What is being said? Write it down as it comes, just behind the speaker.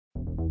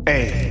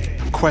A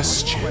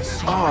question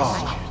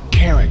of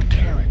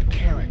character.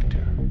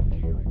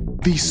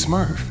 The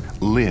Smurf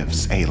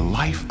lives a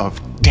life of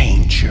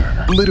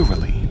danger.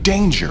 Literally,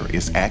 danger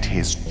is at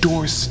his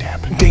doorstep.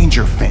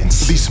 Danger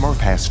fence. The Smurf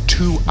has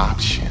two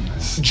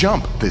options.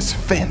 Jump this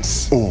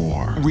fence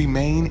or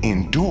remain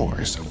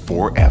indoors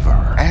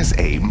forever. As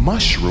a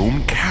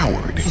mushroom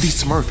coward, the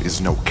Smurf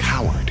is no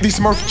coward. The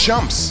Smurf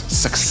jumps.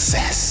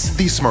 Success.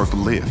 The Smurf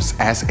lives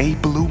as a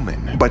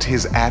bloomin', but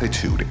his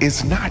attitude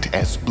is not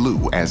as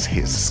blue as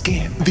his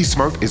skin. The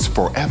Smurf is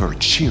forever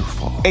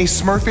cheerful. A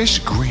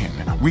Smurfish grin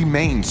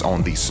remains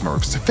on the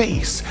Smurf's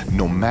face,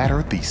 no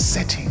matter the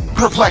setting.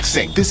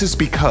 Perplexing. This is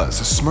because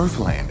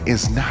Smurfland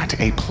is not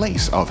a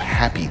place of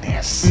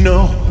happiness.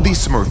 No, the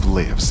Smurf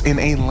lives in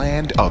a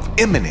land of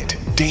imminent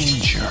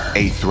danger.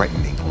 A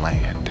threatening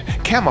land,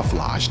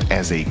 camouflaged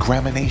as a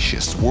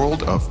graminaceous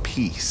world of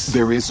peace.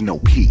 There is no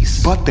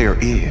peace, but there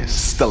is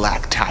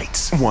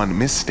stalactites. One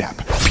misstep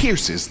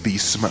pierces the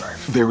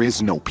Smurf. There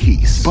is no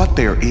peace, but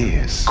there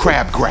is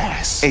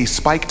crabgrass. A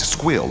spiked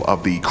squill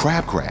of the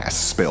crabgrass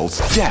spells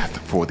death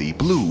for the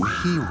blue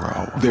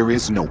hero. There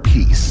is no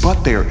peace,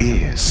 but there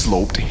is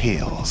sloped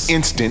hills.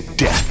 Instant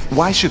death.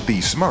 Why should the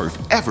Smurf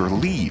ever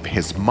leave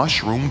his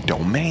mushroom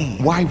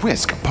domain? Why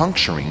risk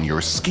puncturing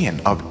your skin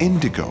of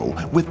indigo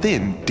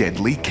within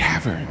deadly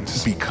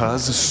caverns?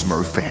 Because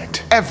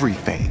Smurfette.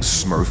 Everything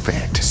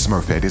Smurfette.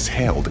 Smurfette is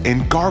held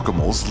in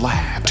Gargamel's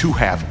lab to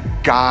have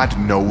God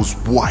knows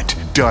what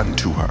done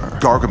to her.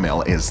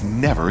 Gargamel is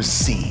never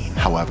seen.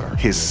 However,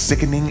 his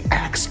sickening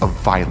acts of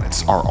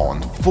violence are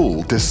on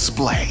full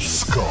display.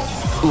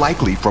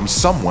 Likely from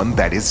someone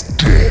that is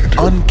dead.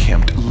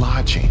 Unkempt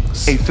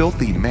lodgings. A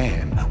filthy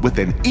man with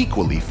an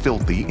equally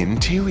filthy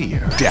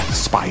interior. Death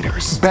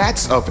spiders.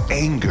 Bats of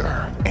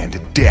anger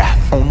and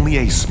death. Only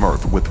a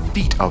Smurf with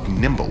feet of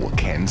nimble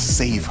can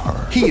save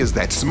her. He is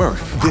that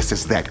Smurf. This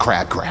is that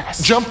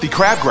crabgrass. Jump the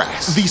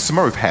crabgrass. The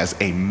Smurf has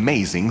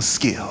amazing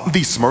skill.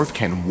 The Smurf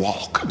can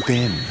walk.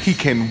 Then he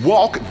can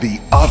walk the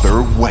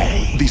other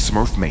way. The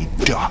Smurf may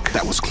duck.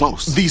 That was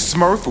close. The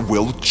Smurf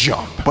will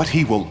jump, but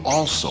he will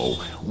also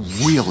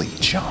really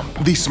jump.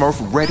 The Smurf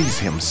readies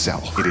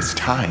himself. It is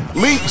time.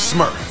 Leap,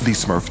 Smurf! The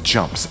Smurf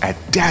jumps at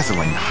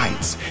dazzling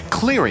heights,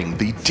 clearing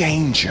the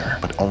danger,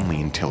 but only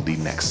until the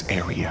next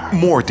area.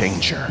 More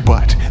danger.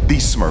 But the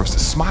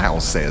Smurf's smile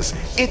says,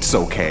 it's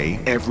okay,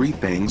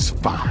 everything's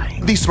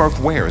fine. The Smurf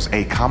wears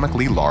a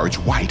comically large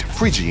white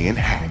Phrygian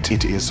hat.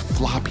 It is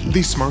floppy. The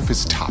Smurf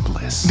is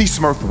topless. The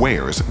Smurf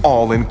wears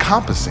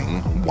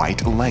all-encompassing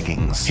white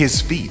leggings. His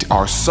feet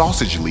are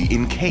sausagely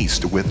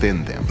encased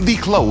within them. The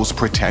clothes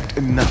protect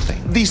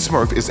nothing. The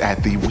Smurf is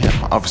at the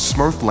whim of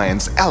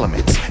Smurfland's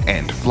elements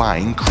and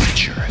flying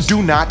creatures.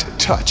 Do not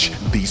touch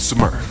the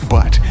Smurf.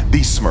 But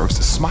the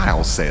Smurf's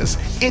smile says,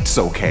 it's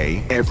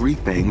okay,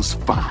 everything's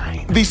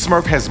fine. The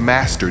Smurf has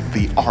mastered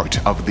the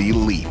art of the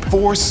leap.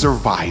 For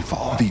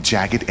survival, the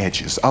jagged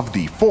edges of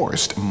the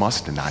forest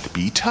must not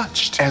be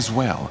touched. As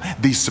well,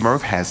 the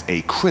Smurf has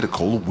a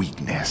critical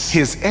weakness.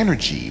 His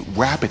energy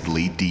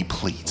rapidly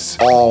depletes.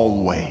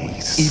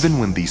 Always. Even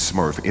when the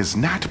Smurf is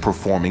not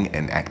performing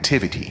an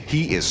activity,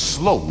 he is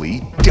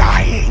slowly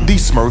dying. The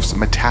Smurf's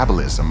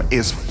metabolism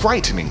is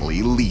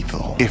frighteningly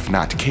lethal. If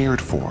not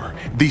cared for,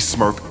 the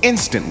Smurf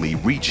instantly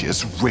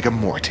reaches rigor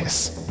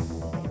mortis.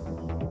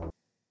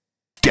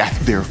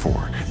 Death,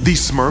 therefore, the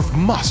Smurf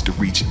must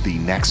reach the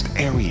next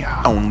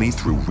area. Only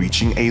through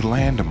reaching a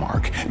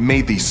landmark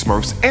may the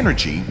Smurf's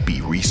energy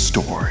be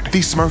restored. The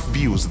Smurf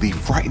views the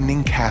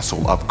frightening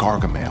castle of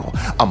Gargamel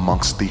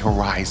amongst the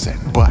horizon.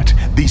 But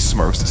the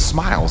Smurf's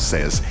smile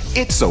says,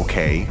 it's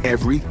okay,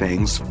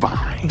 everything's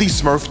fine. The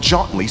Smurf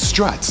jauntily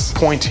struts,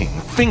 pointing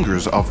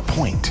fingers of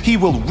point. He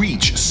will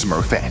reach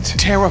Smurfette,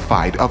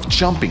 terrified of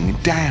jumping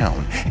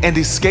down and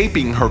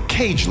escaping her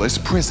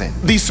cageless prison.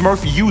 The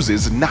Smurf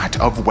uses not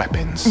of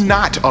weapons,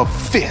 not of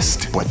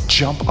fist, but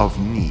jump of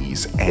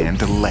knees and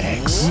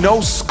legs.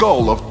 No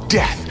skull of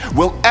death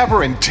will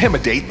ever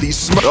intimidate the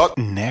Smurf.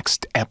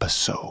 Next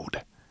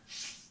episode.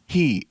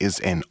 He is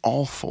an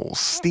awful,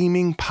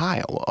 steaming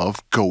pile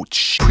of goat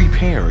shit.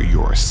 Prepare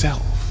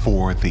yourself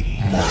for the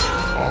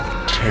moment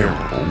of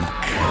terrible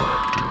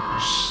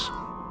characters.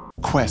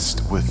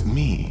 Quest with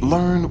me.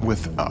 Learn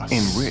with us.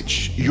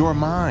 Enrich your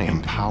mind.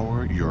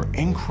 Empower your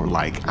inquiry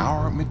like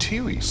our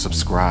material.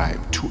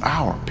 Subscribe to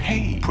our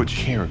page. Put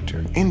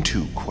character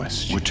into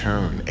question.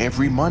 Return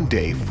every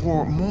Monday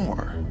for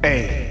more.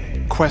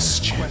 A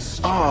question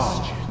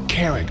of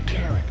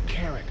character.